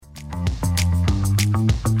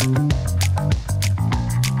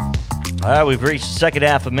All right, we've reached the second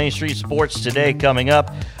half of Main Street Sports today. Coming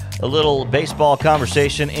up, a little baseball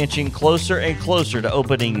conversation inching closer and closer to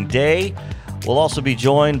opening day. We'll also be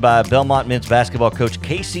joined by Belmont men's basketball coach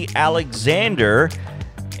Casey Alexander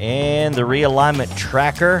and the realignment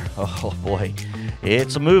tracker. Oh, boy,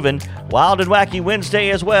 it's a moving. Wild and Wacky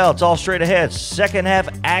Wednesday as well. It's all straight ahead. Second half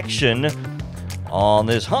action on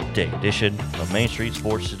this Hump Day edition of Main Street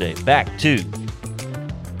Sports today. Back to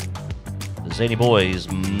the Zany Boys,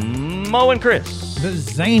 Mo and Chris. The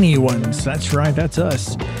zany ones. That's right. That's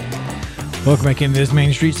us. Welcome back into this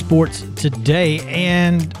Main Street Sports today.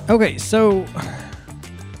 And, okay, so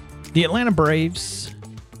the Atlanta Braves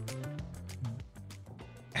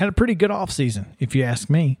had a pretty good offseason, if you ask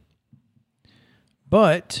me.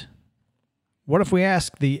 But what if we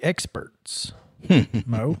ask the experts,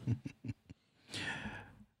 Mo?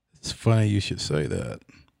 It's funny you should say that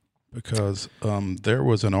because there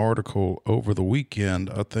was an article over the weekend.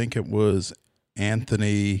 I think it was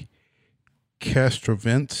Anthony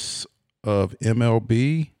Castrovince of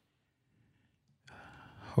MLB.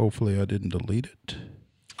 Hopefully I didn't delete it.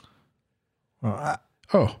 Well,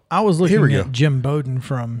 I was looking at Jim Bowden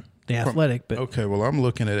from The Athletic. But okay, well, I'm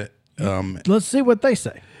looking at it. Let's see what they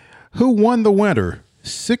say. Who won the winter?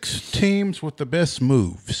 6 teams with the best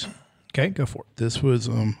moves. Okay, go for it. This was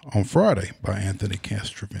on Friday by Anthony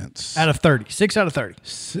Castrovince. Out of 30. 6 out of 30.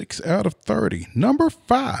 6 out of 30. Number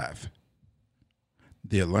 5.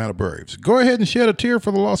 The Atlanta Braves. Go ahead and shed a tear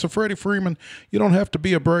for the loss of Freddie Freeman. You don't have to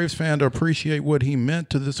be a Braves fan to appreciate what he meant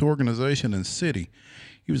to this organization and city.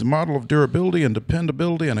 He was a model of durability and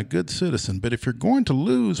dependability and a good citizen. But if you're going to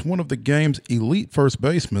lose one of the game's elite first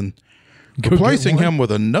basemen, replacing him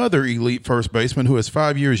with another elite first baseman who is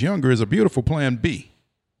 5 years younger is a beautiful plan B.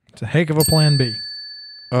 It's a heck of a plan B.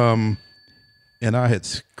 And I had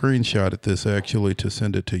screenshotted this actually to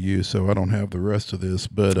send it to you, so I don't have the rest of this.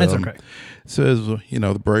 But that's okay. It says,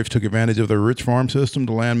 the Braves took advantage of their rich farm system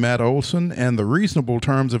to land Matt Olson, and the reasonable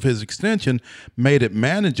terms of his extension made it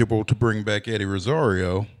manageable to bring back Eddie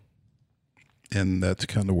Rosario. And that's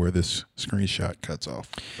kind of where this screenshot cuts off.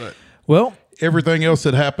 But everything else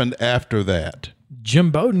that happened after that. Jim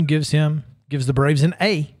Bowden gives the Braves an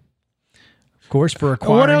A. Of course, for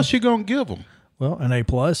acquiring. What else you gonna give them? Well, an A+,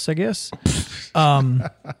 I guess.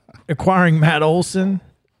 Acquiring Matt Olson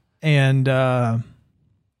and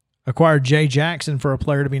acquired Jay Jackson for a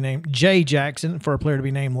player to be named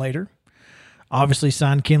later. Obviously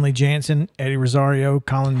signed Kenley Jansen, Eddie Rosario,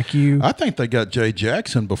 Colin McHugh. I think they got Jay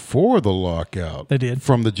Jackson before the lockout. They did.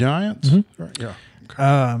 From the Giants? Mm-hmm. Right, yeah.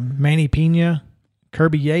 Okay. Manny Pena,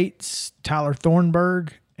 Kirby Yates, Tyler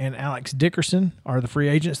Thornburg, and Alex Dickerson are the free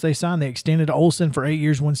agents they signed. They extended Olson for 8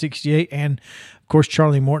 years, $168, and, of course,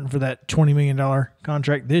 Charlie Morton for that $20 million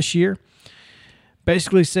contract this year.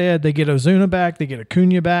 Basically said they get Ozuna back, they get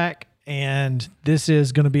Acuna back, and this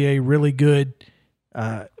is going to be a really good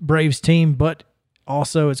Braves team, but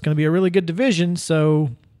also it's going to be a really good division, so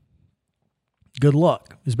good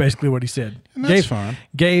luck is basically what he said. And that's fine.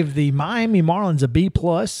 Gave the Miami Marlins a B+,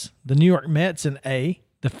 the New York Mets an A,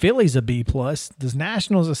 the Phillies a B+, the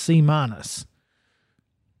Nationals a C-. But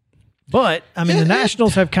I mean, the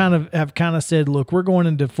Nationals have kind of said, look, we're going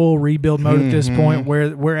into full rebuild mode at this point.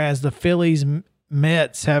 Whereas the Phillies,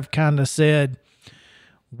 Mets have kind of said,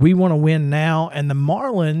 we want to win now, and the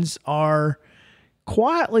Marlins are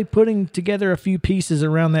quietly putting together a few pieces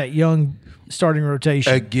around that young starting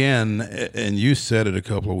rotation. Again, and you said it a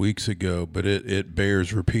couple of weeks ago, but it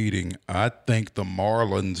bears repeating. I think the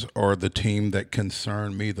Marlins are the team that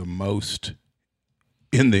concern me the most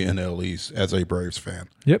in the NL East as a Braves fan.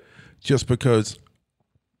 Yep. Just because,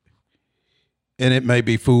 and it may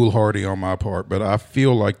be foolhardy on my part, but I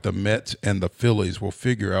feel like the Mets and the Phillies will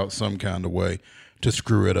figure out some kind of way to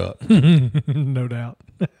screw it up. No doubt.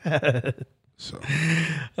 So,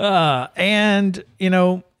 and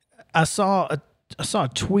I saw a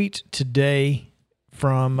tweet today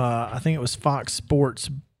from I think it was Fox Sports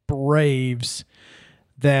Braves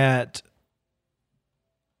that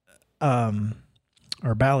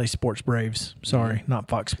or Bally Sports Braves. Sorry, not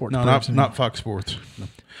Fox Sports. No, Braves not Fox Sports. No.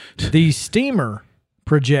 The steamer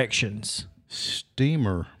projections.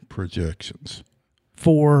 Steamer projections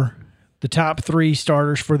For the top 3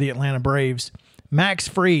 starters for the Atlanta Braves. Max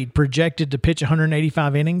Fried projected to pitch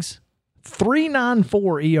 185 innings,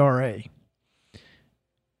 3.94 ERA.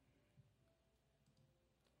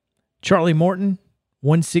 Charlie Morton,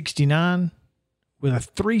 169 with a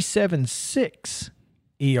 3.76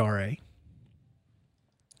 ERA.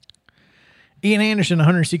 Ian Anderson,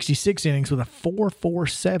 166 innings with a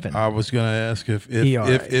 4.47. I was going to ask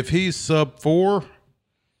if he's sub 4,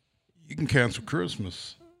 You can cancel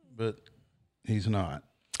Christmas, but he's not.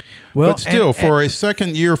 Well, but still, for a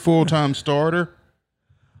second-year full-time starter,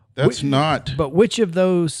 that's not. But which of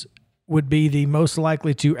those would be the most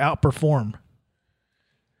likely to outperform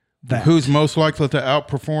that? Who's most likely to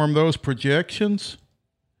outperform those projections?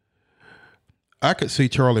 I could see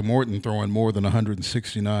Charlie Morton throwing more than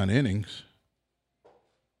 169 innings.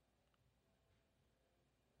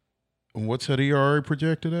 And what's that ERA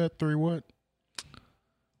projected at? 3 what?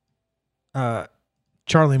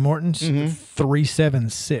 Charlie Morton's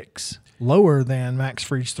 3.76, lower than Max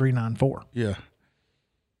Fried's 3.94. Yeah,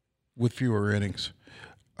 with fewer innings.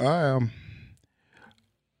 I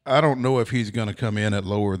don't know if he's going to come in at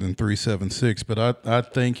lower than 3.76, but I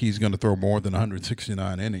think he's going to throw more than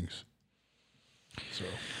 169 innings. So.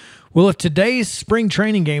 Well, if today's spring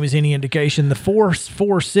training game is any indication, the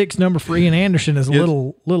 4.46 number for Ian Anderson is a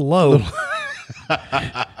little low.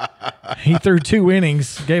 He threw 2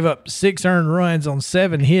 innings, gave up 6 earned runs on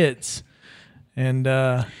 7 hits, and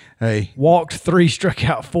walked 3, struck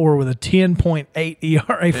out 4 with a 10.8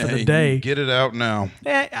 ERA for the day. Get it out now.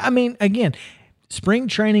 I mean, again, spring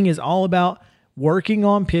training is all about working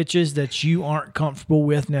on pitches that you aren't comfortable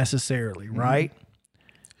with necessarily, right?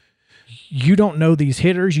 You don't know these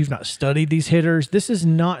hitters. You've not studied these hitters.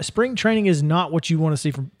 Spring training is not what you want to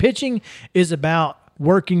see from pitching. Is about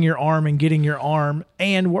working your arm and getting your arm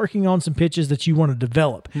and working on some pitches that you want to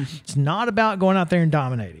develop. It's not about going out there and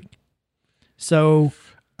dominating. So,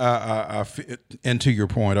 and to your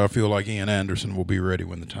point, I feel like Ian Anderson will be ready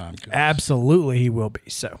when the time comes. Absolutely, he will be.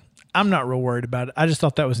 So, I'm not real worried about it. I just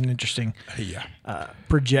thought that was an interesting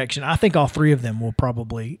projection. I think all 3 of them will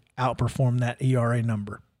probably outperform that ERA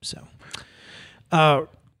number. So,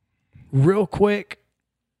 real quick,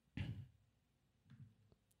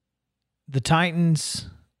 the Titans,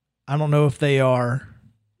 I don't know if they are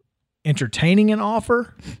entertaining an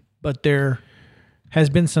offer, but there has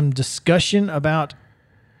been some discussion about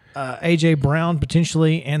A.J. Brown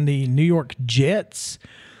potentially and the New York Jets,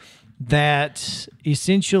 that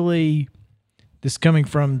essentially, this coming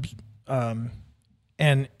from an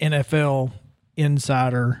NFL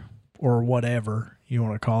insider or whatever you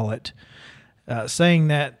want to call it, saying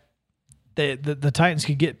that the Titans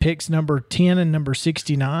could get picks number 10 and number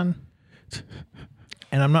 69.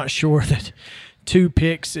 And I'm not sure that 2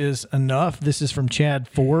 picks is enough. This is from Chad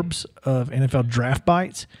Forbes of NFL Draft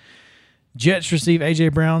Bites. Jets receive A.J.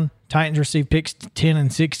 Brown. Titans receive picks 10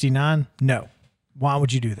 and 69. No. Why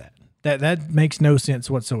would you do that? That makes no sense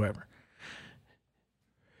whatsoever.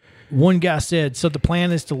 One guy said, so the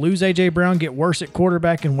plan is to lose A.J. Brown, get worse at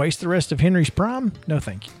quarterback, and waste the rest of Henry's prime? No,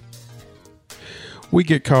 thank you. We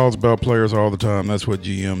get calls about players all the time. That's what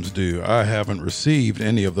GMs do. I haven't received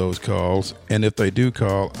any of those calls. And if they do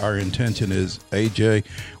call, our intention is, AJ,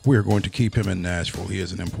 we're going to keep him in Nashville. He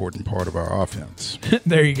is an important part of our offense.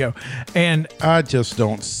 There you go. And I just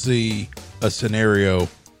don't see a scenario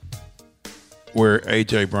where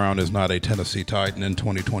AJ Brown is not a Tennessee Titan in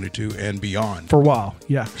 2022 and beyond. For a while,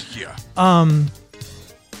 yeah. Yeah.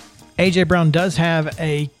 AJ Brown does have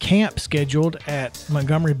a camp scheduled at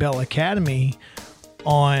Montgomery Bell Academy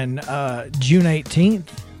on June 18th,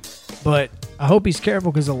 but I hope he's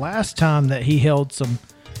careful, because the last time that he held some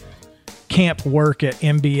camp work at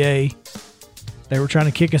NBA, they were trying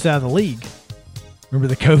to kick us out of the league. Remember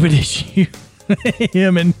the COVID issue?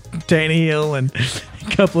 Him and Tannehill and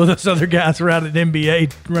a couple of those other guys were out at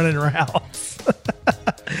NBA running routes.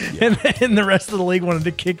 And the rest of the league wanted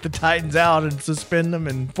to kick the Titans out and suspend them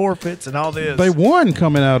and forfeits and all this. They won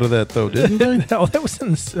coming out of that, though, didn't they? No, that was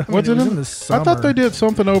in the summer. I thought they did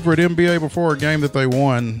something over at NBA before a game that they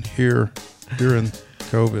won here during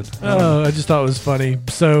COVID. Oh, I just thought it was funny.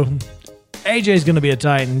 So, AJ's going to be a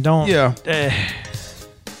Titan. Don't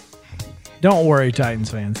worry,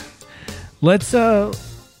 Titans fans. Let's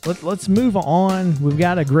move on. We've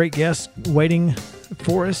got a great guest waiting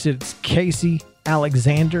for us. It's Casey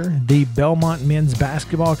Alexander, the Belmont men's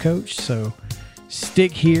basketball coach. So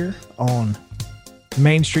stick here on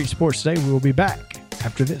Main Street Sports Today. We will be back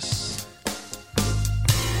after this.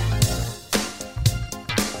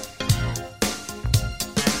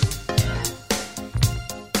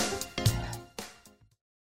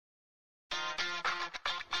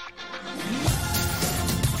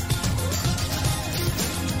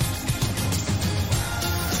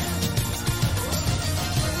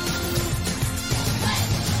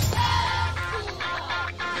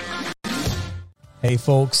 Hey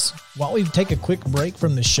folks, while we take a quick break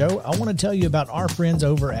from the show, I want to tell you about our friends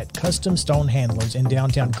over at Custom Stone Handlers in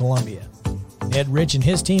downtown Columbia. Ed Rich and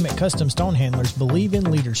his team at Custom Stone Handlers believe in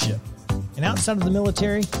leadership. And outside of the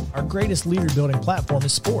military, our greatest leader building platform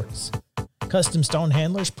is sports. Custom Stone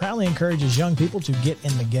Handlers proudly encourages young people to get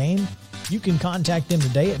in the game. You can contact them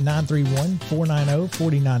today at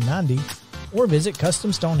 931-490-4990 or visit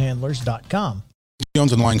CustomStonehandlers.com.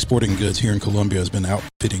 Jones & Lang Sporting Goods here in Columbia has been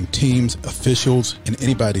outfitting teams, officials, and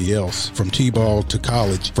anybody else from T-ball to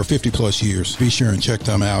college for 50-plus years. Be sure and check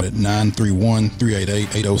them out at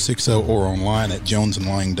 931-388-8060 or online at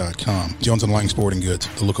jonesandlang.com. Jones & Lang Sporting Goods,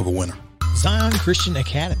 the look of a winner. Zion Christian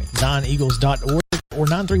Academy, ZionEagles.org, or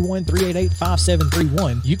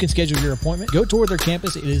 931-388-5731. You can schedule your appointment. Go tour their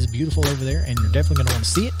campus. It is beautiful over there, and you're definitely going to want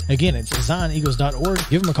to see it. Again, it's ZionEagles.org.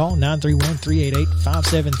 Give them a call,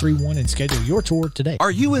 931-388-5731, and schedule your tour today. Are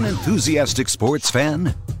you an enthusiastic sports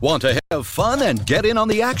fan? Want to have fun and get in on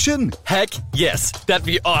the action? Heck, yes. That'd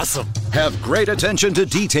be awesome. Have great attention to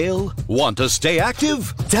detail? Want to stay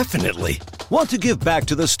active? Definitely. Want to give back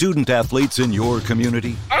to the student athletes in your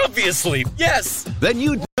community? Obviously, yes. Then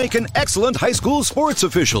you'd make an excellent high school sports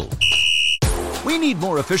official. We need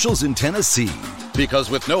more officials in Tennessee, because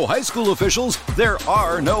with no high school officials, there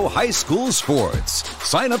are no high school sports.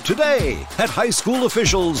 Sign up today at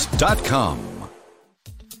highschoolofficials.com.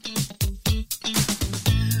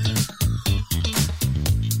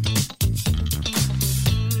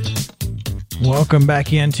 Welcome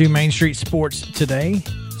back into Main Street Sports today.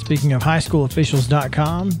 Speaking of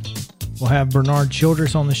highschoolofficials.com, we'll have Bernard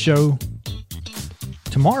Childress on the show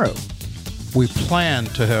tomorrow. We plan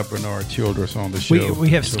to have Bernard Childress on the show. We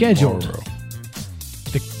have scheduled tomorrow.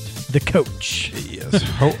 the coach. Yes.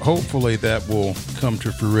 Hopefully that will come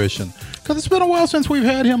to fruition, because it's been a while since we've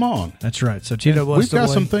had him on. That's right. So TWSAA, We've got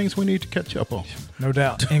some things we need to catch up on. No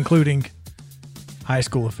doubt, including high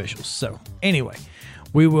school officials. So anyway,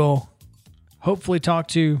 we will hopefully talk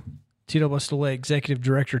to TWSAA Executive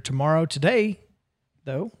Director tomorrow. Today,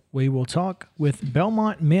 though, we will talk with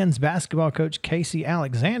Belmont men's basketball coach Casey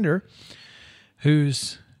Alexander,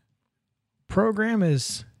 whose program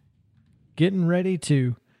is getting ready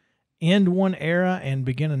to end one era and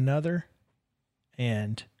begin another,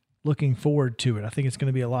 and looking forward to it. I think it's going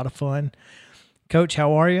to be a lot of fun. Coach,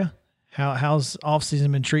 how are you? How's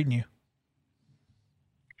off-season been treating you?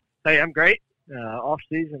 Hey, I'm great.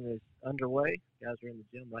 Off-season is underway. Guys are in the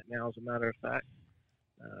gym right now, as a matter of fact.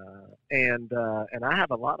 And I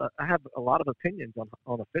have a lot of opinions on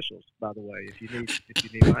officials, by the way. If you need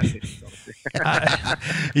my opinions on officials.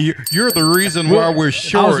 You're the reason why we're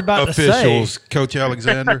short officials, Coach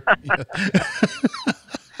Alexander.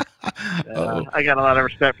 I got a lot of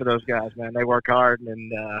respect for those guys, man. They work hard,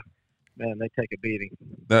 and man, they take a beating.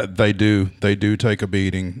 They do. They do take a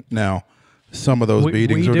beating. Now, some of those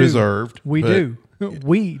beatings are deserved. We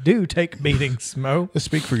do take beatings, Mo.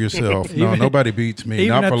 Speak for yourself. No, nobody beats me.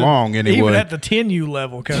 Not for long, anyway. Even at the 10U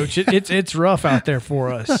level, Coach, it's rough out there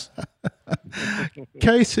for us.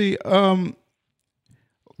 Casey,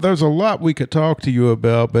 there's a lot we could talk to you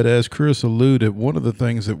about, but as Chris alluded, one of the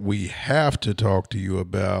things that we have to talk to you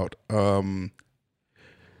about, there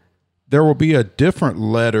will be a different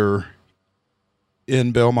letter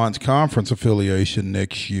in Belmont's conference affiliation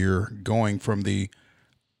next year, going from the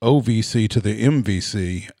OVC to the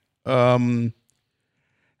MVC. How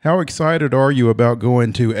excited are you about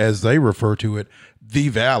going to, as they refer to it, the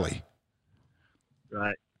Valley?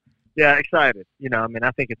 Right. Yeah, excited.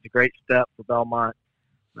 I think it's a great step for Belmont.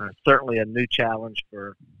 Certainly a new challenge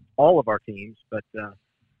for all of our teams, but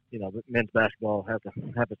men's basketball has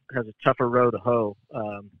a tougher row to hoe.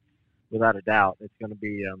 Without a doubt, it's going to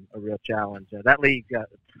be a real challenge. That league's got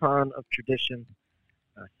a ton of tradition.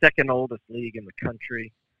 Second oldest league in the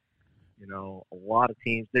country. A lot of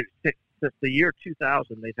teams. Since the year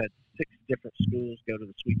 2000, they've had 6 different schools go to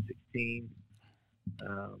the Sweet 16.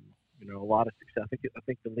 A lot of success. I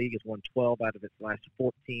think the league has won 12 out of its last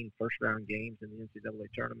 14 first-round games in the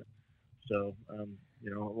NCAA tournament. So, a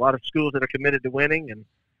lot of schools that are committed to winning, and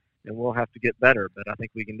we'll have to get better, but I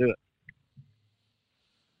think we can do it.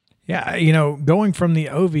 Yeah, going from the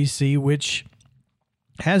OVC, which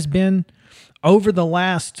has been over the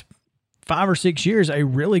last 5 or 6 years a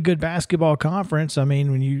really good basketball conference. I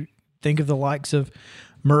mean, when you think of the likes of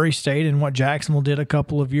Murray State and what Jacksonville did a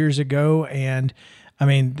couple of years ago, and I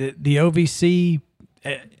mean the OVC,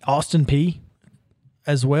 Austin Peay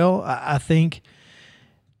as well. I think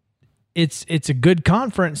it's a good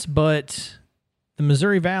conference, but the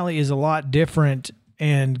Missouri Valley is a lot different,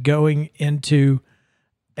 and going into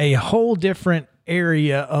a whole different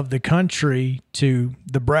area of the country to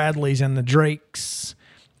the Bradleys and the Drakes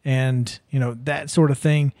and, that sort of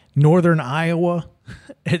thing, northern Iowa,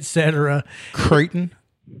 etc. Creighton.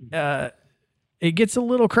 It gets a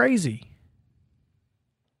little crazy.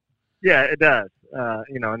 Yeah, it does.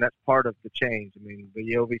 And that's part of the change. I mean,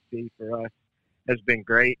 the OVC for us has been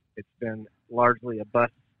great. It's been largely a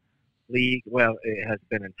bus league. Well, it has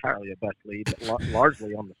been entirely a bus league, but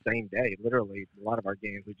largely on the same day. Literally, a lot of our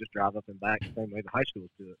games we just drive up and back the same way the high schools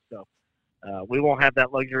do it. So we won't have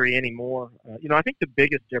that luxury anymore. I think the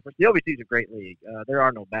biggest difference, the OVC is a great league. There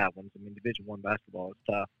are no bad ones. I mean, Division I basketball is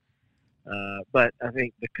tough. But I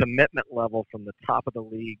think the commitment level from the top of the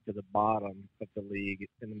league to the bottom of the league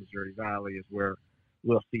in the Missouri Valley is where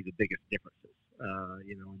we'll see the biggest differences.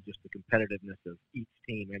 And just the competitiveness of each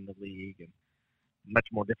team in the league, and much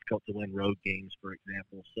more difficult to win road games, for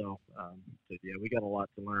example. So we got a lot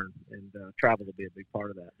to learn, and travel will be a big part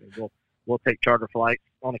of that. And we'll take charter flights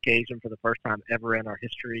on occasion for the first time ever in our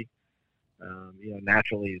history.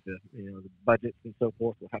 Naturally, the budgets and so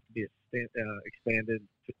forth will have to be expanded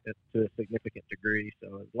to a significant degree.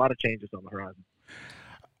 So a lot of changes on the horizon.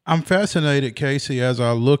 I'm fascinated, Casey, as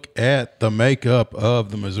I look at the makeup of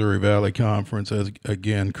the Missouri Valley Conference. As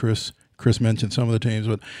again, Chris mentioned some of the teams,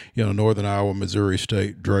 but Northern Iowa, Missouri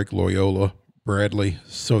State, Drake, Loyola, Bradley,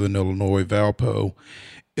 Southern Illinois, Valpo,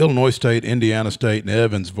 Illinois State, Indiana State, and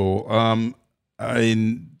Evansville.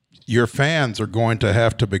 Your fans are going to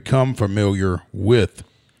have to become familiar with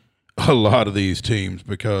a lot of these teams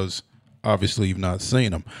because obviously you've not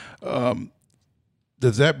seen them.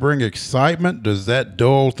 Does that bring excitement? Does that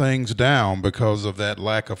dull things down because of that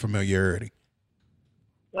lack of familiarity?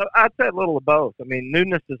 I'd say a little of both. I mean,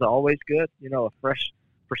 newness is always good, a fresh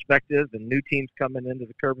perspective and new teams coming into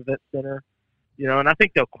the Curb Event Center, and I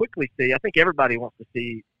think they'll quickly see, I think everybody wants to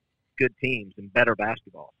see good teams and better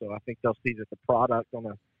basketball. So I think they'll see that the product on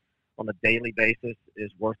a daily basis is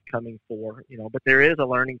worth coming for, but there is a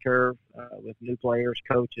learning curve with new players,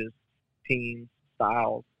 coaches, teams,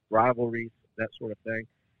 styles, rivalries, that sort of thing.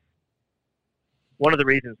 One of the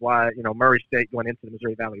reasons why, Murray State going into the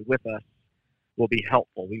Missouri Valley with us will be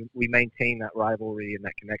helpful. We maintain that rivalry and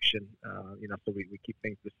that connection, so we keep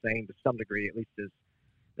things the same to some degree, at least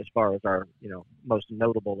as far as our, most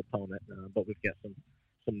notable opponent, but we've got some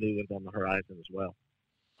new ones on the horizon as well.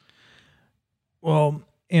 Well,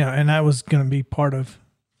 and that was going to be part of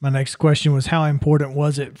my next question was how important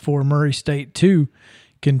was it for Murray State to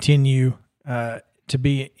continue to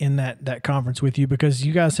be in that conference with you, because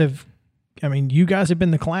you guys have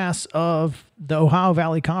been the class of the Ohio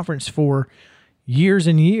Valley Conference for years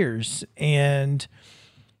and years. And,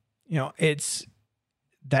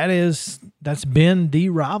 that's been the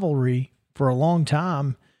rivalry for a long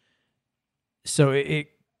time. So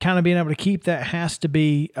it kind of being able to keep that has to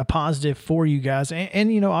be a positive for you guys.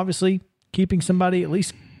 And obviously keeping at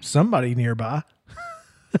least somebody nearby.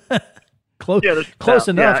 Close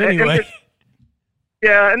enough anyway.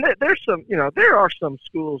 And there's some, there are some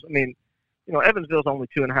schools. I mean, Evansville's only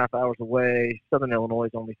 2.5 hours away. Southern Illinois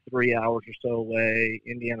is only 3 hours or so away.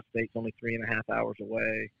 Indiana State's only 3.5 hours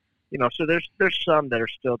away. So there's some that are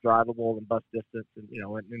still drivable in bus distance, and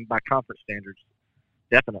and by conference standards,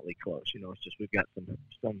 definitely close. It's just we've got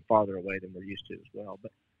some farther away than we're used to as well.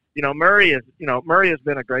 But Murray has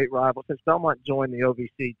been a great rival since Belmont joined the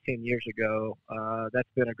OVC 10 years ago. That's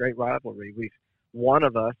been a great rivalry. One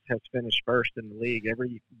of us has finished first in the league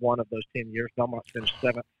every one of those 10 years. Belmont finished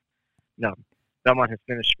seventh. No, Belmont has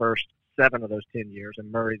finished first 7 of those 10 years,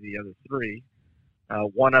 and Murray the other 3.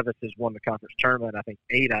 One of us has won the conference tournament, I think,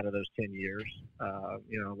 8 out of those 10 years. A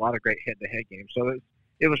lot of great head-to-head games. So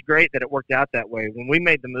it was great that it worked out that way. When we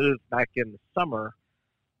made the move back in the summer,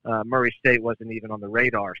 Murray State wasn't even on the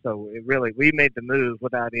radar. So we made the move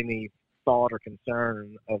without any thought or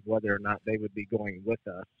concern of whether or not they would be going with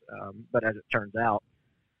us. But as it turns out,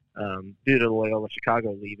 due to Loyola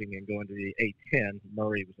Chicago leaving and going to the A-10,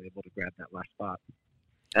 Murray was able to grab that last spot,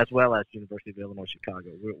 as well as University of Illinois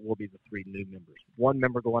Chicago. We'll be the 3 new members. 1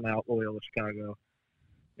 member going out, Loyola Chicago,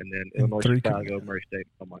 and then Illinois Chicago, Murray State,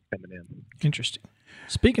 Belmont coming in. Interesting.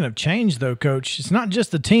 Speaking of change, though, Coach, it's not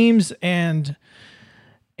just the teams and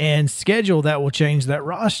schedule that will change. That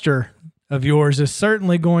roster of yours is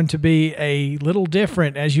certainly going to be a little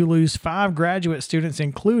different as you lose 5 graduate students,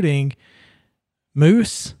 including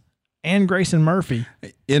Moose and Grayson Murphy.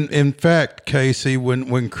 In fact, Casey,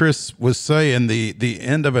 when Chris was saying the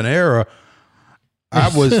end of an era, I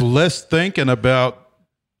was less thinking about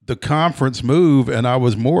the conference move, and I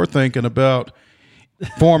was more thinking about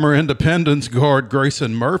former Independence guard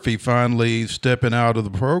Grayson Murphy finally stepping out of the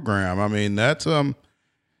program. I mean, that's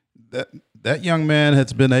that young man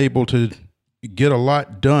has been able to get a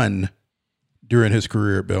lot done during his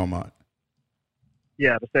career at Belmont.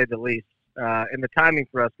 Yeah, to say the least. And the timing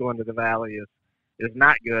for us going to the Valley is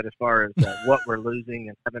not good as far as what we're losing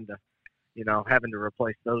and having to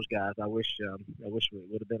replace those guys. I wish we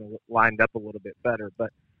would have been lined up a little bit better.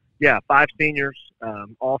 But yeah, 5 seniors,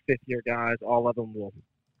 all 5th-year guys. All of them will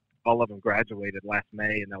all of them graduated last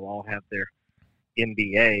May, and they'll all have their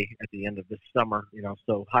MBA at the end of this summer.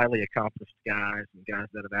 So highly accomplished guys and guys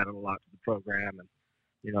that have added a lot to the program, and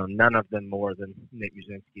none of them more than Nick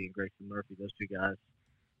Muszynski and Grayson Murphy. Those two guys,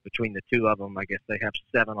 between the two of them, I guess they have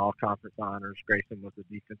 7 all-conference honors. Grayson was the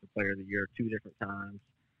Defensive Player of the Year 2 different times.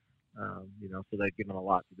 So they've given a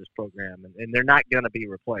lot to this program, and they're not going to be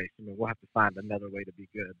replaced. We'll have to find another way to be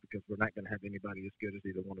good, because we're not going to have anybody as good as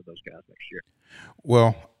either one of those guys next year.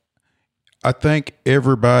 Well, I think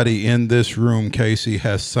everybody in this room, Casey,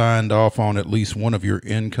 has signed off on at least one of your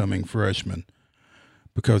incoming freshmen,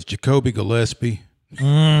 because Jacoby Gillespie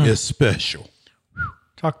is special.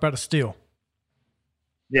 Talk about a steal.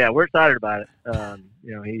 Yeah, we're excited about it.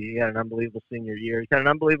 He had an unbelievable senior year. He's had an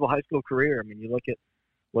unbelievable high school career. You look at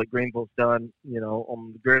what Greenville's done,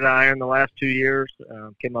 on the gridiron the last 2 years.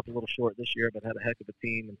 Came up a little short this year, but had a heck of a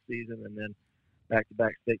team and season, and then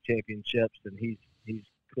back-to-back state championships. And he's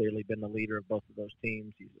clearly been the leader of both of those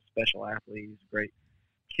teams. He's a special athlete. He's a great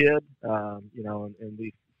kid, and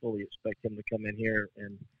we fully expect him to come in here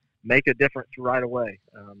and make a difference right away.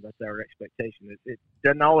 That's our expectation. It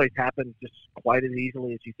doesn't always happen just quite as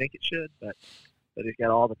easily as you think it should, but he's got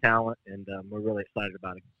all the talent, and we're really excited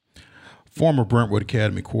about him. Former Brentwood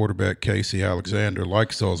Academy quarterback Casey Alexander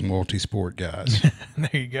likes those multi-sport guys. There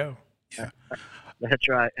you go. Yeah. That's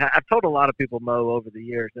right. I've told a lot of people, Mo, over the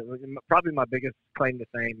years, that probably my biggest claim to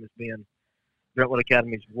fame is being Brentwood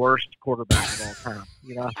Academy's worst quarterback of all time.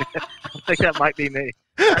 I think that might be me.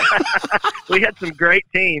 We had some great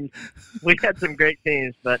teams.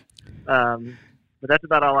 But that's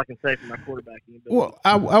about all I can say for my quarterbacking ability. Well,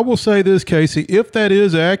 I will say this, Casey. If that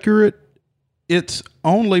is accurate, it's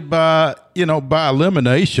only by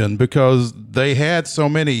elimination, because they had so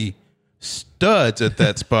many studs at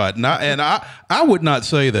that spot. And I would not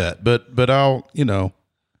say that, but I'll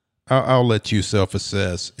let you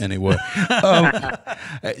self-assess anyway.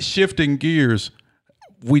 Shifting gears,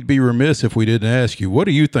 we'd be remiss if we didn't ask you, what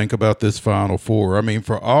do you think about this Final Four?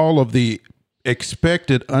 For all of the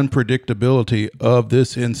expected unpredictability of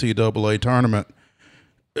this NCAA tournament,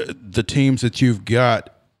 the teams that you've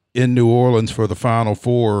got in New Orleans for the Final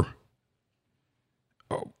Four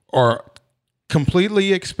are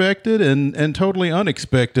completely expected and totally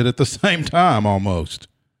unexpected at the same time, almost.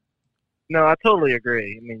 No, I totally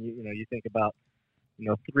agree. You think about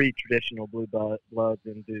 3 traditional blue bloods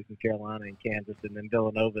in Duke and Carolina and Kansas, and then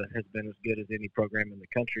Villanova has been as good as any program in the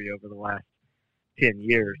country over the last 10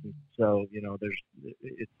 years. And so,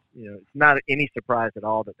 it's not any surprise at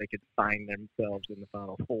all that they could find themselves in the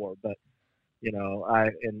Final Four. But,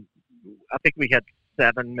 I think we had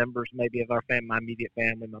 7 members maybe of our family, my immediate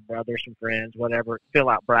family, my brothers, some friends, whatever, fill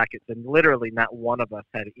out brackets, and literally not one of us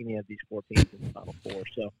had any of these 4 teams in the Final Four.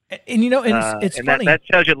 So, it's funny. That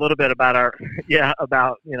tells you a little bit about our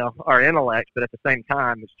intellect, but at the same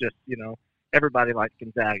time, it's just, everybody liked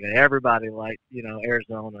Gonzaga, everybody liked,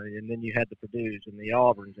 Arizona, and then you had the Purdue's and the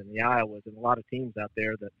Auburns and the Iowas, and a lot of teams out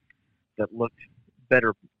there that looked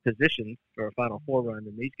better positioned for a Final Four run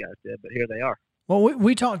than these guys did, but here they are. Well,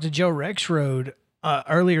 we talked to Joe Rexrode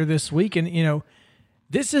earlier this week, and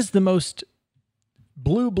this is the most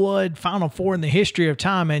blue blood Final Four in the history of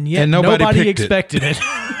time, and yet nobody expected it.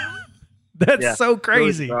 That's so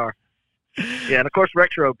crazy. Really yeah, and of course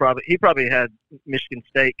Rexrode probably had Michigan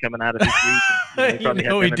State coming out of his region. He probably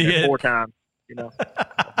had them in there 4 times.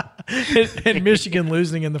 And Michigan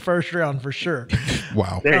losing in the first round for sure.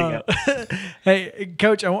 Wow. There you go. Hey,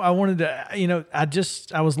 Coach, I wanted to,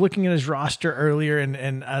 I was looking at his roster earlier,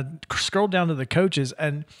 and I scrolled down to the coaches,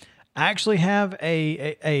 and I actually have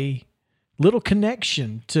a little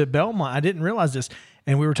connection to Belmont. I didn't realize this.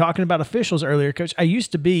 And we were talking about officials earlier, Coach. I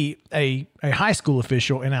used to be a high school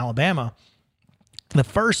official in Alabama. The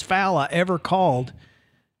first foul I ever called,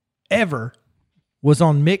 was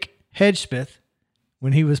on Mick Hedgespeth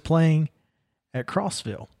when he was playing at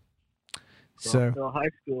Crossville. So high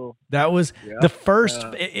school. That was the first.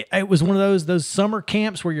 It was one of those summer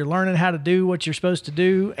camps where you're learning how to do what you're supposed to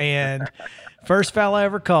do. And first foul I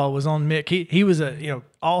ever called was on Mick. He was a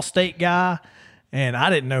all-state guy, and I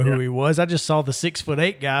didn't know who he was. I just saw the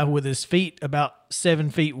 6'8" guy with his feet about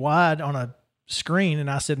 7 feet wide on a screen, and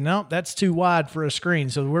I said, "No, that's too wide for a screen.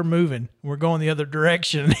 So we're moving. We're going the other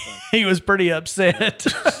direction." He was pretty upset.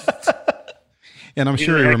 And I'm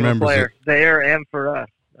sure he remembers it. There and for us.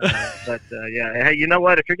 Hey, you know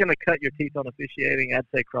what? If you're going to cut your teeth on officiating, I'd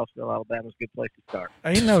say Crossville, Alabama's a good place to start.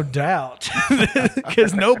 Ain't no doubt,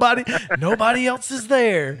 because nobody else is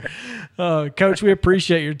there. Coach, we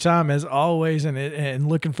appreciate your time as always, and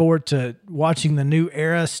looking forward to watching the new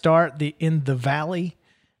era start in the Valley,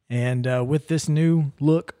 and with this new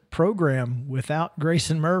look program without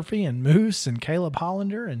Grayson Murphy and Moose and Caleb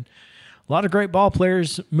Hollander, and a lot of great ball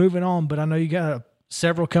players moving on, but I know you got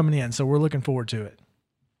several coming in, so we're looking forward to it.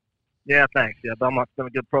 Yeah, thanks. Yeah, Belmont's been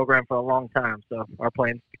a good program for a long time, so our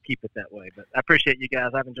plan is to keep it that way. But I appreciate you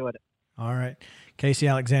guys. I've enjoyed it. All right. Casey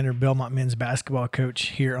Alexander, Belmont men's basketball coach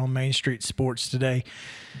here on Main Street Sports today.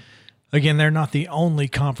 Again, they're not the only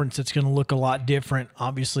conference that's going to look a lot different.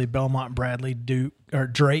 Obviously, Belmont, Bradley, Duke, or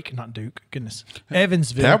Drake, not Duke, goodness,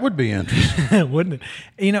 Evansville. That would be interesting. Wouldn't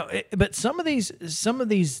it? But some of these,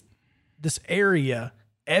 this area,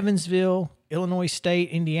 Evansville, Illinois State,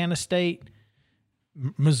 Indiana State,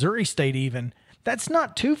 Missouri State even, that's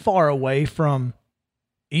not too far away from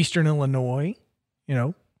Eastern Illinois,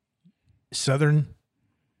 Southern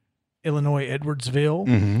Illinois,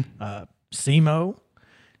 Edwardsville, SEMO.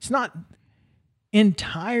 It's not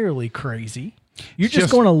entirely crazy. You're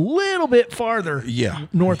just going a little bit farther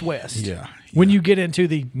northwest. Yeah. When you get into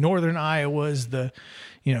the northern Iowas, the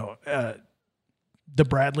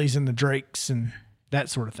Bradleys and the Drakes and that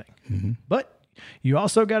sort of thing. Mm-hmm. But you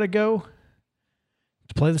also got to go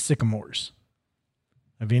to play the Sycamores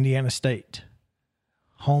of Indiana State,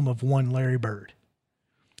 home of one Larry Bird.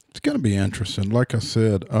 It's going to be interesting. Like I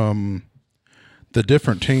said, the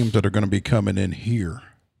different teams that are going to be coming in here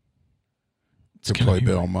to play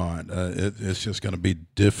Belmont, it's just going to be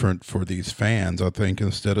different for these fans, I think,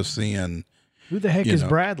 instead of seeing. Who the heck is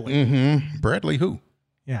Bradley? Mm-hmm. Bradley who?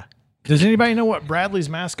 Yeah. Does anybody know what Bradley's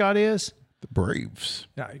mascot is? The Braves.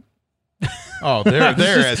 Yeah. Oh, they're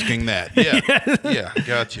asking that. Yeah. Yeah,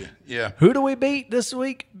 got you. Yeah. Who do we beat this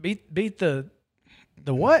week? Beat the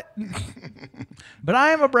what? But I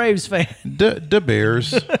am a Braves fan. The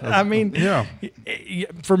Bears. I mean, yeah.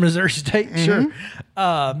 For Missouri State, sure.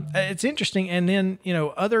 It's interesting. And then,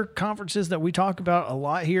 other conferences that we talk about a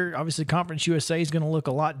lot here, obviously Conference USA is going to look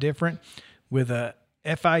a lot different with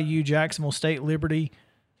FIU, Jacksonville State, Liberty,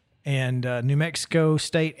 and New Mexico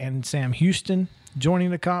State and Sam Houston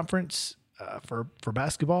joining the conference for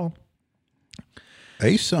basketball.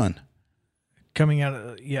 ASUN. Coming out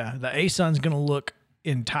of, the ASUN's going to look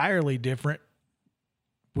entirely different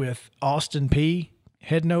with Austin Peay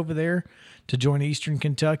heading over there to join Eastern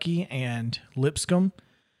Kentucky and Lipscomb.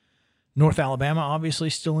 North Alabama obviously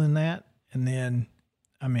still in that. And then,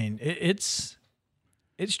 I mean, it's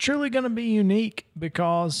truly going to be unique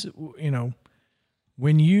because,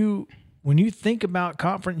 when you think about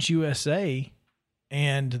Conference USA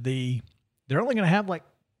and they're only going to have I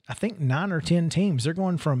think 9 or 10 teams. They're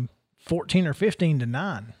going from 14 or 15 to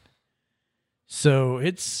 9. So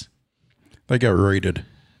they got rated.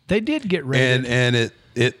 They did get rated. And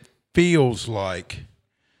it feels like,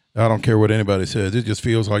 I don't care what anybody says, it just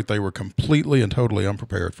feels like they were completely and totally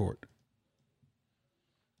unprepared for it.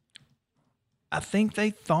 I think they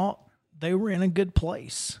thought they were in a good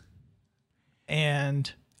place.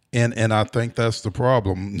 And I think that's the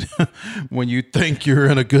problem. When you think you're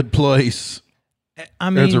in a good place,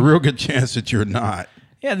 there's a real good chance that you're not.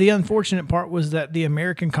 Yeah, the unfortunate part was that the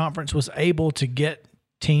American Conference was able to get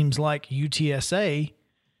teams like UTSA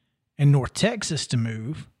and North Texas to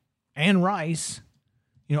move, and Rice,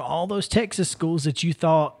 all those Texas schools that you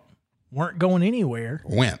thought weren't going anywhere.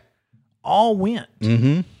 All went.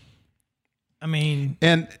 Mm-hmm. I mean.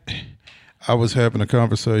 And I was having a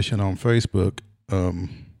conversation on Facebook.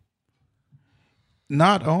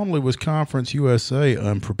 Not only was Conference USA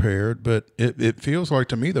unprepared, but it feels like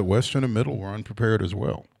to me that Western and Middle were unprepared as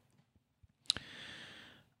well.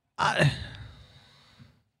 I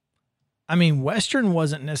mean, Western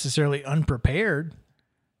wasn't necessarily unprepared.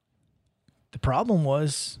 The problem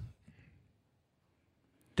was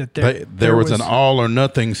that there was an all or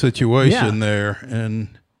nothing situation there,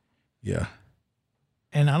 and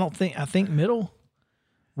And I think Middle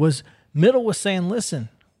was saying, listen,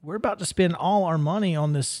 we're about to spend all our money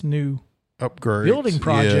on this new upgrade building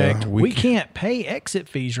project. We can't pay exit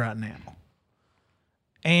fees right now.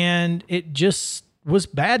 And it just was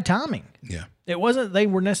bad timing. Yeah. It wasn't they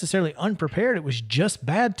were necessarily unprepared. It was just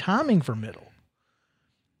bad timing for Middle.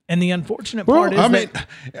 And the unfortunate part is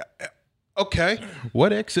okay,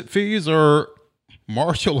 what exit fees are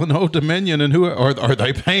Marshall and Old Dominion, and who are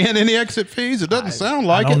they paying any exit fees? It doesn't sound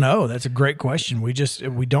like it. I don't know. That's a great question. We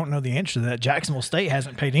don't know the answer to that. Jacksonville State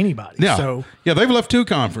hasn't paid anybody. Yeah. So they've left 2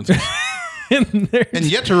 conferences and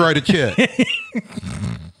yet to write a check.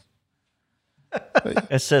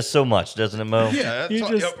 It says so much, doesn't it, Mo? Yeah, You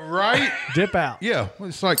just right. dip out. Yeah,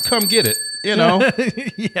 it's like come get it. Yeah,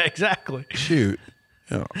 exactly. Shoot.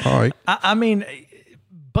 Yeah, all right. I mean,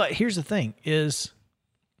 but here's the thing: is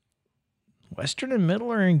Western and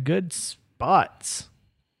Middle are in good spots.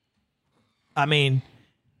 I mean,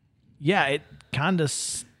 yeah, it kind of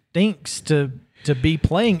stinks to be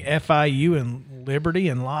playing FIU and Liberty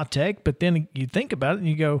and La Tech, but then you think about it and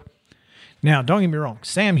you go, now, don't get me wrong,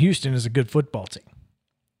 Sam Houston is a good football team,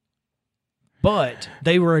 but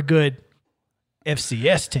they were a good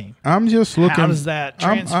FCS team. I'm just looking. How does that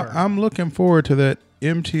transfer? I'm looking forward to that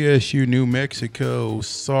MTSU New Mexico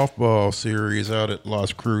softball series out at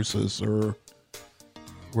Las Cruces or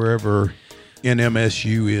wherever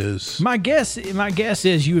NMSU is. My guess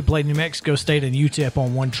is you would play New Mexico State and UTEP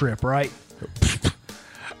on one trip, right?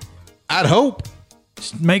 I'd hope.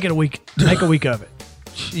 Just make it a week. Make a week of it.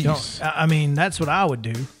 Jeez. I mean, that's what I would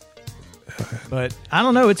do. But I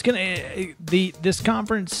don't know. It's gonna this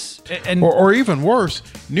conference and Or even worse,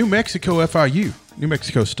 New Mexico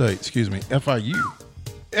State. Excuse me, FIU.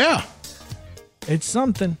 Yeah. it's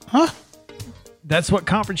something. Huh? That's what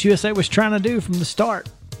Conference USA was trying to do from the start,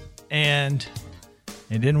 and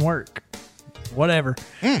it didn't work. Whatever.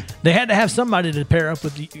 They had to have somebody to pair up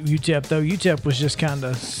with UTEP, though. UTEP was just kind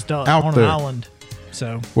of stuck Out on there. an island.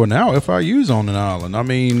 So, Well, now FIU's on an island. I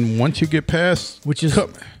mean, once you get past, which is,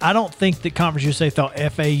 I don't think that Conference USA thought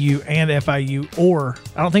FAU and FIU, or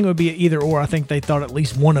I don't think it would be either or. I think they thought at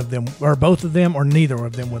least one of them, or both of them, or neither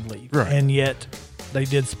of them would leave. Right. And yet they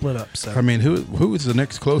did split up. So, I mean, who is the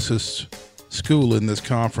next closest school in this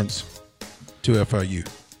conference to FIU?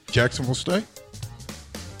 Jacksonville State?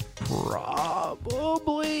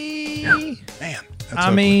 probably. Man, that's I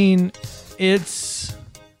ugly. mean, it's.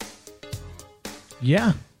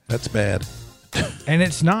 Yeah. That's bad. And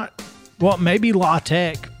it's not, well, maybe La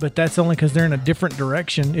Tech, but that's only because they're in a different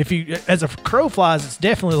direction. If you, as a crow flies, it's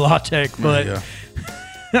definitely La Tech, but Yeah.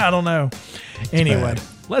 I don't know. Anyway, bad.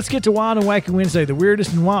 let's get to Wild and Wacky Wednesday, the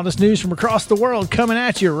weirdest and wildest news from across the world coming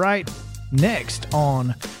at you right next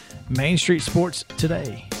on Main Street Sports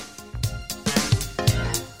Today.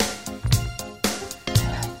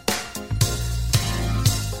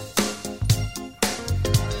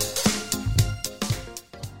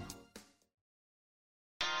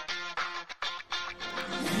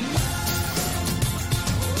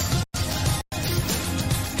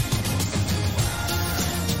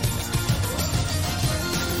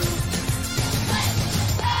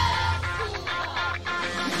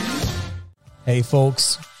 Hey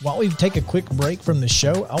folks, while we take a quick break from the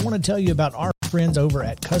show, I want to tell you about our friends over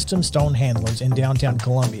at Custom Stone Handlers in downtown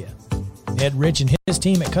Columbia. Ed Rich and his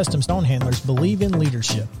team at Custom Stone Handlers believe in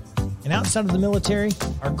leadership. And outside of the military,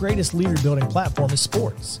 our greatest leader building platform is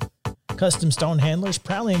sports. Custom Stone Handlers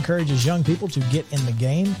proudly encourages young people to get in the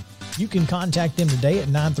game. You can contact them today at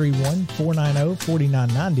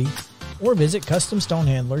 931-490-4990 or visit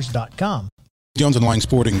CustomStonehandlers.com. Jones & Lang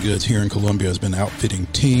Sporting Goods here in Columbia has been outfitting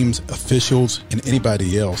teams, officials, and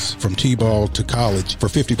anybody else from T-ball to college for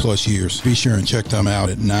 50-plus years. Be sure and check them out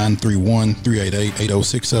at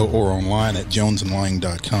 931-388-8060 or online at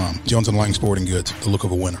jonesandlang.com. Jones & Lang Sporting Goods, the look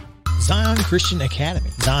of a winner. Zion Christian Academy,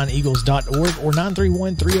 ZionEagles.org, or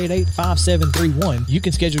 931-388-5731. You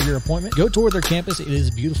can schedule your appointment. Go tour their campus. It is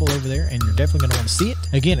beautiful over there, and you're definitely going to want to see it.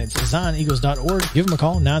 Again, it's ZionEagles.org. Give them a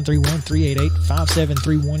call,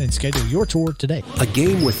 931-388-5731, and schedule your tour today. A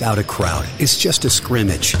game without a crowd is just a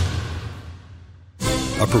scrimmage.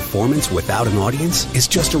 A performance without an audience is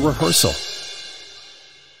just a rehearsal.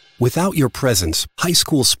 Without your presence, high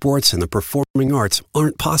school sports and the performing arts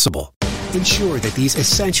aren't possible. Ensure that these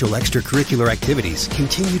essential extracurricular activities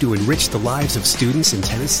continue to enrich the lives of students in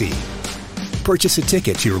Tennessee. Purchase a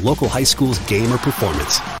ticket to your local high school's game or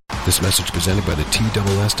performance. This message presented by the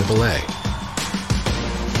TSSAA.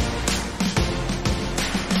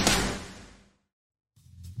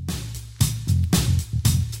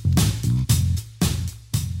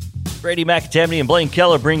 Brady McAtamney and Blaine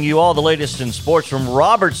Keller bring you all the latest in sports from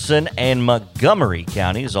Robertson and Montgomery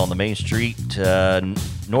counties on the Main Street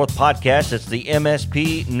North podcast. It's the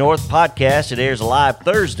MSP North podcast. It airs live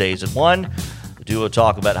Thursdays at 1. The duo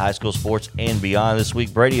talk about high school sports and beyond. This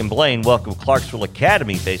week, Brady and Blaine welcome Clarksville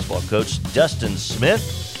Academy baseball coach Dustin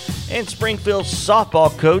Smith and Springfield softball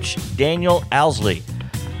coach Daniel Owsley.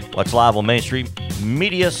 Watch live on Main Street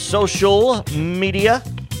Media social media.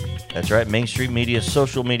 That's right, Main Street Media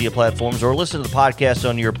social media platforms, or listen to the podcast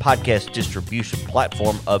on your podcast distribution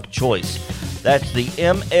platform of choice. That's the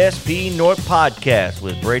MSP North Podcast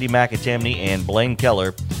with Brady McAtamney and Blaine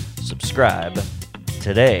Keller. Subscribe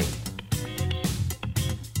today.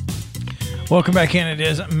 Welcome back in. It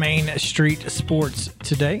is Main Street Sports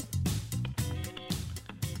Today.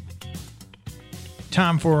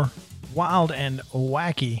 Time for Wild and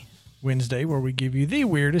Wacky Wednesday, where we give you the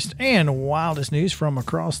weirdest and wildest news from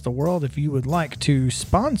across the world. If you would like to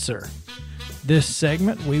sponsor this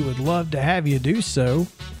segment, we would love to have you do so.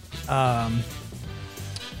 I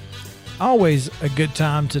always a good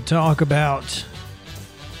time to talk about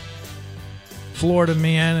Florida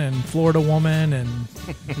men and Florida woman, and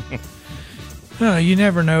you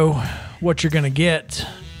never know what you're going to get.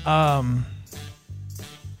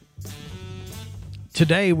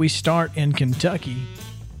 Today we start in Kentucky,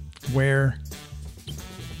 where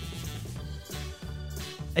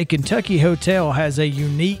a Kentucky hotel has a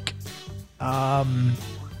unique I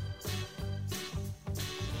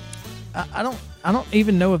don't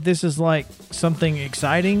even know if this is like something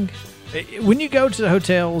exciting. When you go to the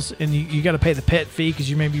hotels and you got to pay the pet fee because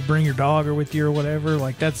you maybe bring your dog or with you or whatever,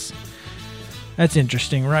 like that's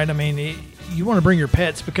interesting, right? I mean, you want to bring your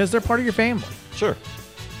pets because they're part of your family. Sure.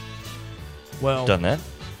 Well, Done that.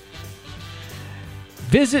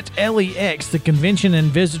 Visit LEX, the Convention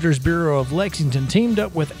and Visitors Bureau of Lexington, teamed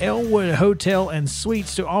up with Elwood Hotel and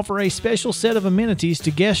Suites to offer a special set of amenities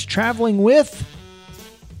to guests traveling with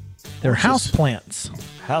their houseplants.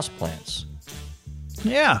 Houseplants.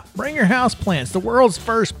 Yeah, bring your houseplants. The world's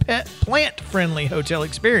first pet plant-friendly hotel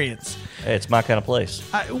experience. Hey, it's my kind of place.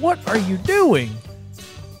 What are you doing?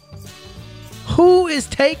 Who is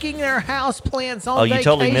taking their houseplants on vacation? You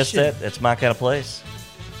totally missed that? That's my kind of place.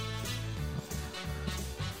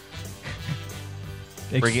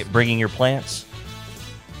 Bringing your plants.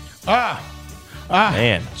 Man,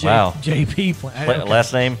 wow. JP plant. Okay.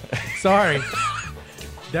 Last name? Sorry.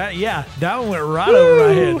 That one went right over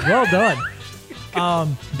my head. Well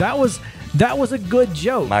done. That was a good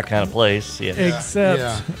joke. My kind of place. Yeah.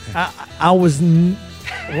 Except I wasn't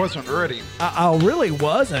ready. I really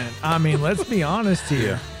wasn't. I mean, let's be honest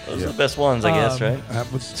here. Those are the best ones, I guess, right?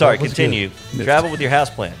 Sorry, continue. Travel with your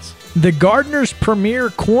houseplants. The Gardener's Premier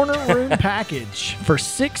Corner Room Package for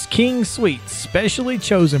 6 king suites, specially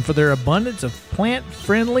chosen for their abundance of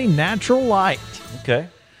plant-friendly natural light. Okay.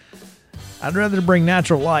 I'd rather bring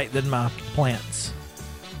natural light than my plants.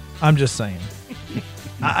 I'm just saying.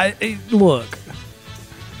 Look.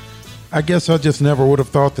 I guess I just never would have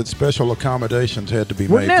thought that special accommodations had to be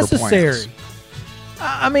made necessary. for plants.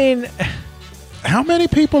 I mean, how many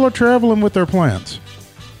people are traveling with their plants?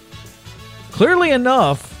 Clearly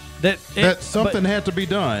enough that something had to be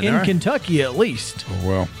done in Kentucky, at least. Oh,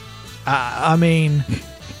 well, I mean,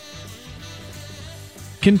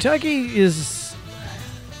 Kentucky is.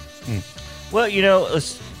 Well,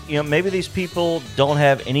 maybe these people don't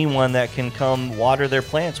have anyone that can come water their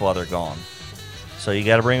plants while they're gone. So you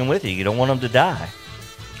got to bring them with you. You don't want them to die.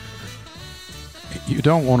 You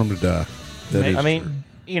don't want them to die.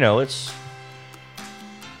 It's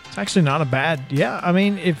actually not a bad. Yeah, I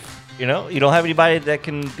mean, if you don't have anybody that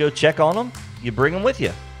can go check on them, you bring them with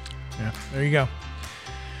you. Yeah, there you go.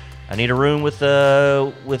 I need a room with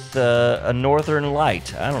a northern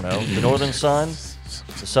light. I don't know, the northern sun,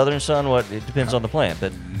 the southern sun. It depends on the plant,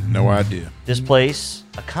 but no idea. This place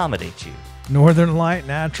accommodates you. Northern light,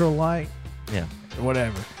 natural light. Yeah.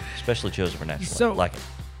 Whatever. Especially chosen for natural light. Like it.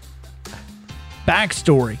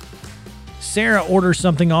 Backstory. Sarah orders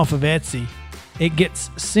something off of Etsy. It gets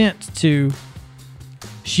sent to,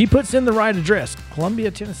 she puts in the right address,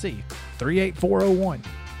 Columbia, Tennessee, 38401.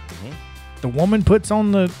 Mm-hmm. The woman puts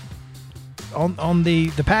on the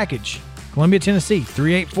package, Columbia, Tennessee,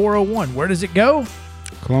 38401. Where does it go?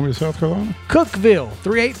 Columbia, South Carolina. Cookeville,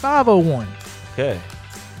 38501. Okay.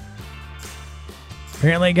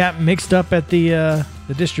 Apparently it got mixed up at the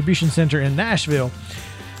distribution center in Nashville.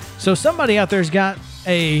 So somebody out there's got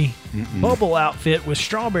a bubble outfit with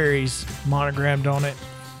strawberries monogrammed on it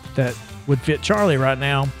that would fit Charlie right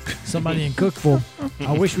now. Somebody in Cookeville.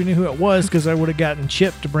 I wish we knew who it was because I would have gotten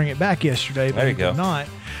Chip to bring it back yesterday, but there you he go. did not.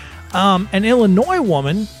 An Illinois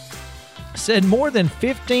woman said more than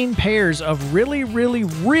 15 pairs of really, really,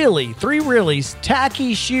 really, 3 reallys,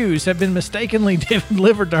 tacky shoes have been mistakenly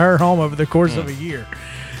delivered to her home over the course of a year.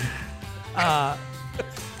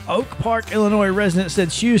 Oak Park, Illinois resident said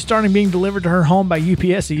shoes starting being delivered to her home by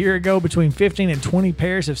UPS a year ago. Between 15 and 20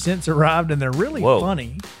 pairs have since arrived, and they're really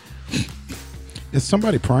funny. Is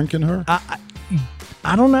somebody pranking her?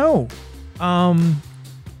 I don't know.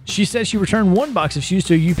 She said she returned 1 box of shoes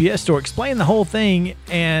to a UPS store, explained the whole thing,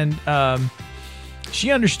 and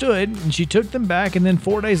she understood, and she took them back, and then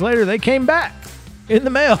 4 days later, they came back in the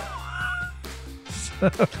mail.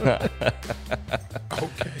 Okay.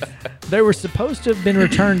 They were supposed to have been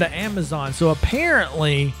returned to Amazon, so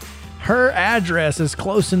apparently her address is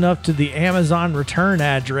close enough to the Amazon return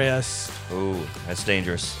address. Ooh, that's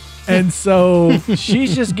dangerous. And so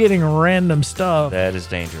she's just getting random stuff. That is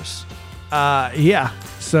dangerous. Yeah.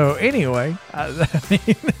 So anyway, I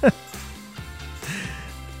mean,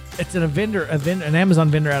 It's an Amazon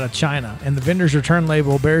vendor out of China, and the vendor's return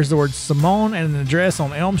label bears the word Simone and an address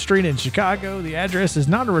on Elm Street in Chicago. The address is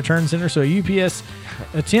not a return center, so a UPS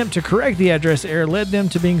attempt to correct the address error led them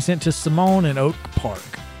to being sent to Simone in Oak Park.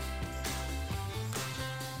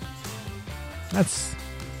 That's...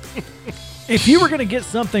 If you were going to get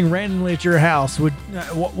something randomly at your house,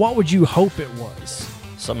 what would you hope it was?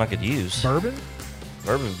 Something I could use. Bourbon?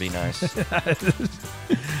 Bourbon would be nice.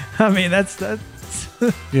 I mean, that's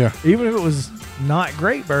Yeah. even if it was not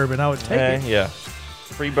great bourbon, I would take it. Yeah.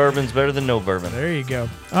 Free bourbon's better than no bourbon. There you go.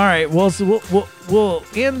 All right. Well, so we'll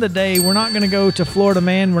end the day. We're not going to go to Florida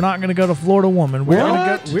man. We're not going to go to Florida woman. We're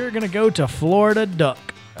going to go to Florida duck.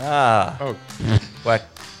 Oh. Whack.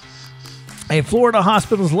 A Florida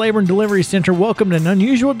hospital's labor and delivery center welcomed an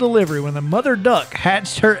unusual delivery when the mother duck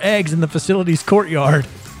hatched her eggs in the facility's courtyard.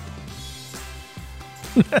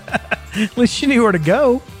 At least she knew where to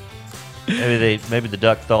go. Maybe the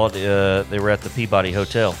duck thought they were at the Peabody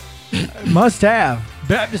Hotel. Must have.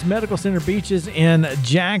 Baptist Medical Center Beaches in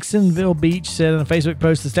Jacksonville Beach said in a Facebook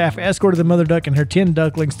post the staff escorted the mother duck and her 10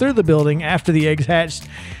 ducklings through the building after the eggs hatched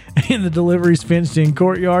in the delivery's fenced-in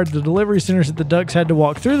courtyard. The delivery center said the ducks had to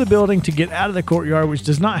walk through the building to get out of the courtyard, which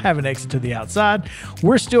does not have an exit to the outside.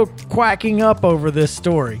 We're still quacking up over this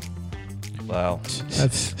story. Wow.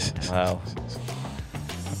 Wow.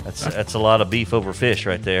 That's a lot of beef over fish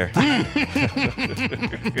right there. I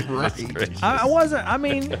wasn't. I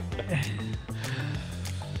mean,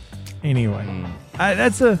 anyway,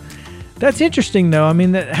 that's interesting though. I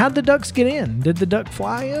mean, how'd the ducks get in? Did the duck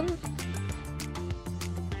fly in?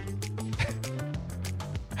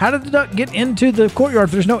 How did the duck get into the courtyard?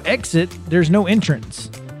 If there's no exit, there's no entrance.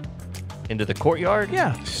 Into the courtyard?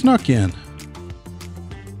 Yeah. Snuck in.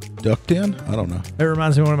 Ducked in? I don't know. That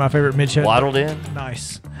reminds me of one of my favorite Mitch Hedberg. Waddled in?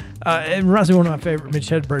 Nice. It reminds me of one of my favorite Mitch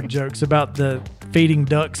Hedberg jokes about the feeding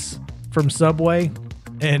ducks from Subway.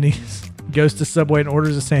 And he goes to Subway and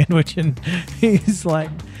orders a sandwich. And he's like,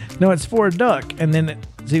 no, it's for a duck. And then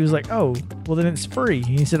he was like, oh, well, then it's free.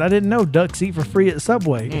 He said, I didn't know ducks eat for free at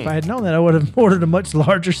Subway. If I had known that, I would have ordered a much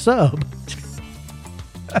larger sub.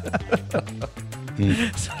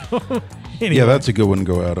 So, anyway. Yeah, that's a good one to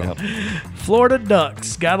go out on. Florida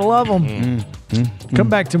Ducks. Gotta love them. Come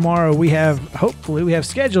back tomorrow. Hopefully we have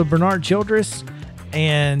scheduled Bernard Childress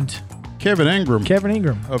and Kevin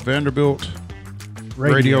Ingram of Vanderbilt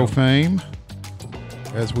radio fame,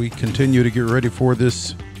 as we continue to get ready for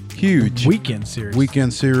this huge weekend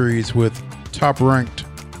series with top-ranked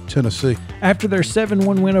Tennessee. After their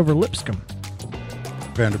 7-1 win over Lipscomb.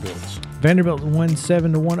 Vanderbilt won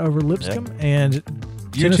 7-1 over Lipscomb, and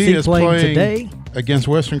Tennessee UT is playing today against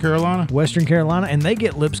Western Carolina, and they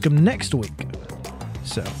get Lipscomb next week.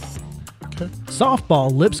 So,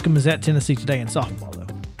 softball, Lipscomb is at Tennessee today in softball, though.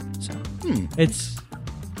 So,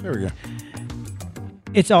 there we go.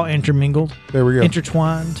 It's all intermingled. There we go.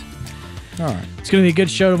 Intertwined. All right. It's going to be a good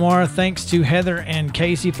show tomorrow. Thanks to Heather and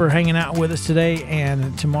Casey for hanging out with us today.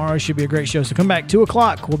 And tomorrow should be a great show. So come back 2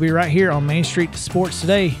 o'clock. We'll be right here on Main Street Sports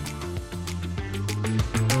Today.